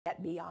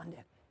get beyond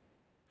it.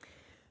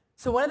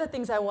 So one of the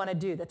things I want to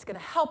do that's going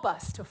to help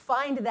us to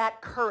find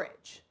that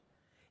courage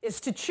is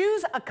to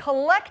choose a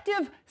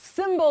collective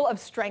symbol of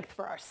strength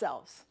for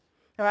ourselves.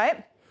 All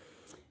right?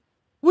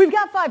 We've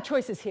got 5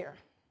 choices here.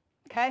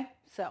 Okay?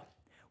 So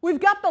we've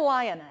got the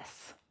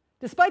lioness.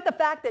 Despite the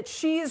fact that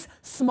she's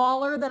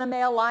smaller than a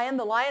male lion,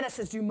 the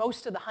lionesses do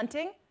most of the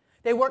hunting.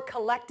 They work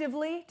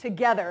collectively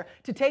together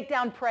to take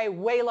down prey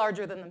way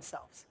larger than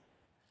themselves.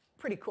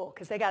 Pretty cool,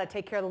 because they got to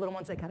take care of the little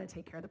ones. They got to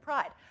take care of the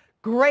pride.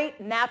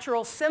 Great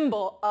natural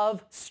symbol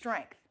of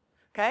strength.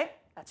 Okay?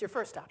 That's your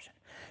first option.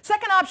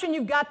 Second option,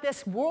 you've got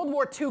this World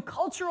War II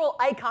cultural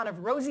icon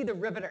of Rosie the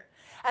Riveter.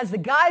 As the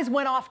guys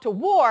went off to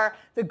war,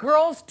 the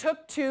girls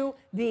took to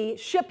the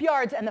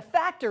shipyards and the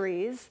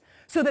factories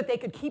so that they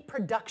could keep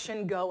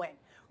production going.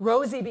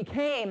 Rosie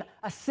became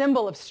a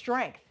symbol of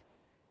strength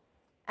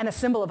and a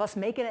symbol of us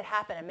making it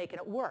happen and making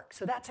it work.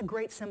 So that's a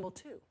great symbol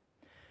too.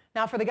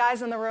 Now for the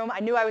guys in the room, I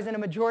knew I was in a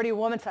majority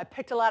woman, so I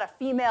picked a lot of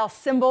female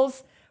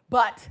symbols,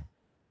 but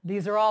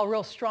these are all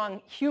real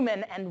strong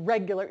human and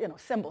regular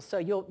symbols, so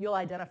you'll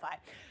identify.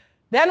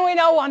 Then we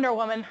know Wonder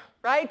Woman,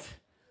 right?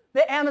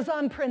 The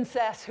Amazon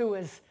princess who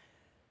was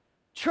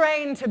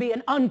trained to be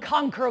an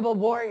unconquerable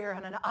warrior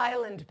on an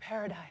island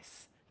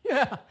paradise.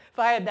 Yeah, if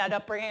I had that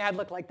upbringing, I'd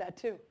look like that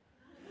too.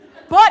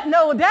 But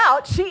no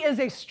doubt, she is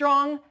a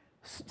strong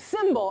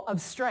symbol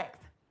of strength,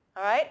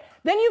 all right?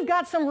 Then you've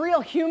got some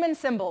real human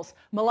symbols.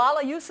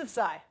 Malala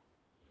Yousafzai.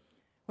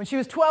 When she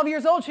was 12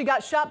 years old, she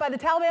got shot by the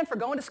Taliban for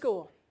going to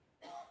school,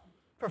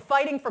 for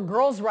fighting for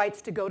girls'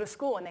 rights to go to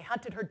school. And they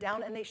hunted her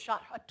down and they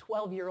shot a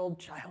 12-year-old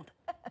child.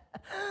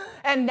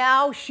 And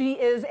now she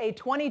is a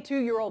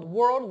 22-year-old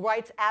world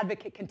rights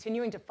advocate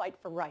continuing to fight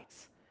for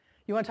rights.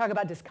 You want to talk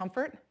about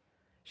discomfort?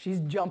 She's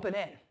jumping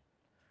in.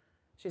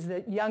 She's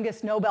the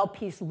youngest Nobel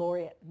Peace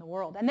Laureate in the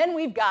world. And then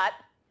we've got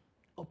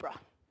Oprah.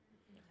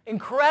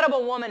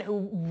 Incredible woman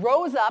who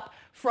rose up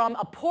from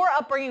a poor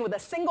upbringing with a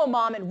single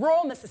mom in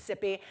rural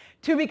Mississippi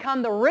to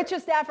become the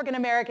richest African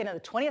American in the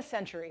 20th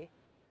century,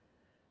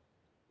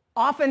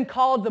 often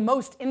called the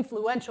most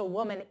influential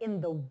woman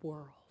in the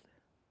world.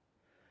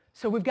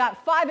 So we've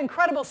got 5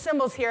 incredible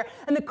symbols here.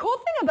 And the cool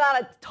thing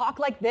about a talk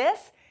like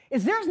this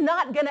is there's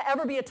not going to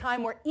ever be a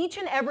time where each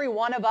and every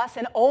one of us,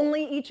 and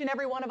only each and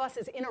every one of us,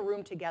 is in a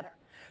room together.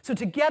 So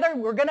together,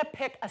 we're going to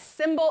pick a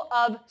symbol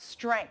of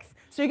strength.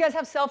 So you guys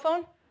have a cell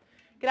phone?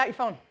 Get out your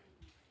phone.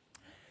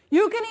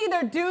 You can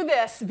either do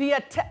this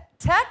via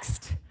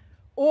text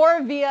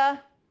or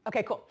via,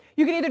 okay, cool.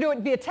 You can either do it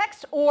via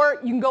text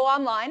or you can go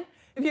online.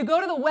 If you go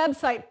to the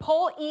website,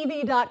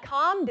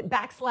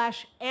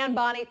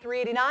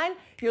 pollev.com/AnnBonney389,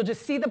 you'll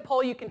just see the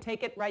poll. You can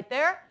take it right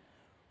there.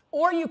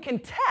 Or you can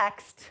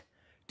text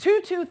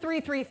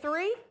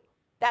 22333.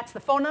 That's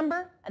the phone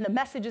number, and the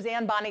message is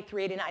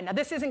AnnBonney389. Now,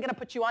 this isn't going to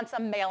put you on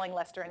some mailing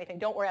list or anything.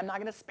 Don't worry, I'm not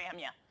going to spam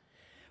you.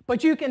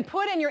 But you can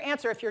put in your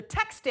answer. If you're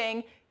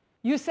texting,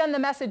 you send the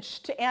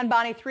message to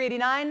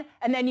AnnBonney389,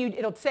 and then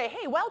it'll say,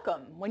 hey,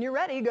 welcome. When you're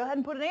ready, go ahead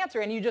and put an answer,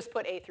 and you just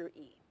put A through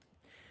E.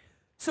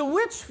 So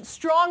which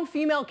strong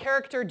female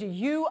character do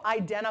you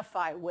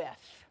identify with?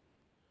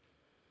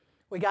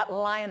 We got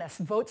lioness.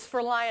 Votes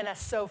for lioness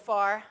so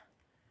far.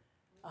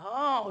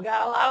 Oh, we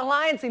got a lot of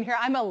lions in here.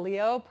 I'm a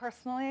Leo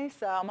personally,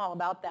 so I'm all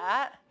about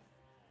that.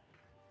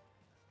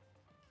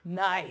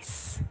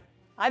 Nice.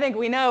 I think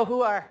we know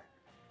who our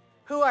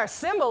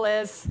symbol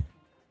is.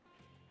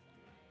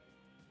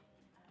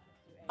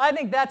 I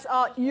think that's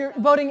all. You're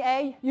voting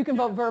A? You can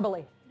vote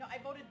verbally. No, I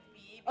voted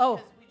B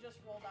because we just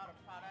rolled out a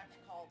product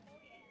called,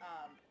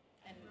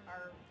 and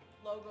our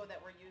logo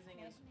that we're using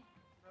is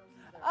Rosie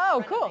the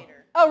Renovator. Cool.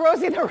 Oh,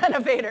 Rosie the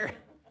Renovator.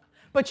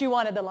 But you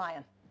wanted the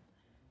lion.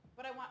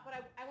 But I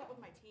went with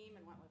my team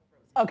and went with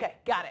Rosie. Okay,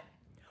 got it.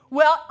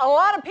 Well, a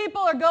lot of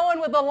people are going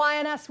with the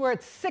lioness where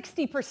it's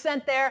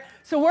 60% there,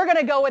 so we're going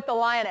to go with the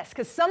lioness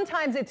because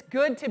sometimes it's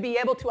good to be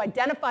able to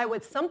identify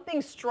with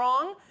something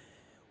strong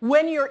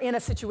when you're in a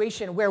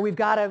situation where we've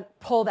got to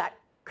pull that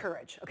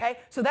courage, okay?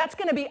 So that's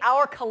going to be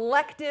our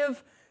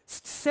collective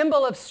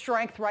symbol of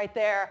strength right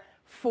there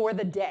for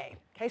the day,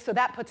 okay? So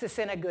that puts us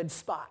in a good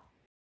spot.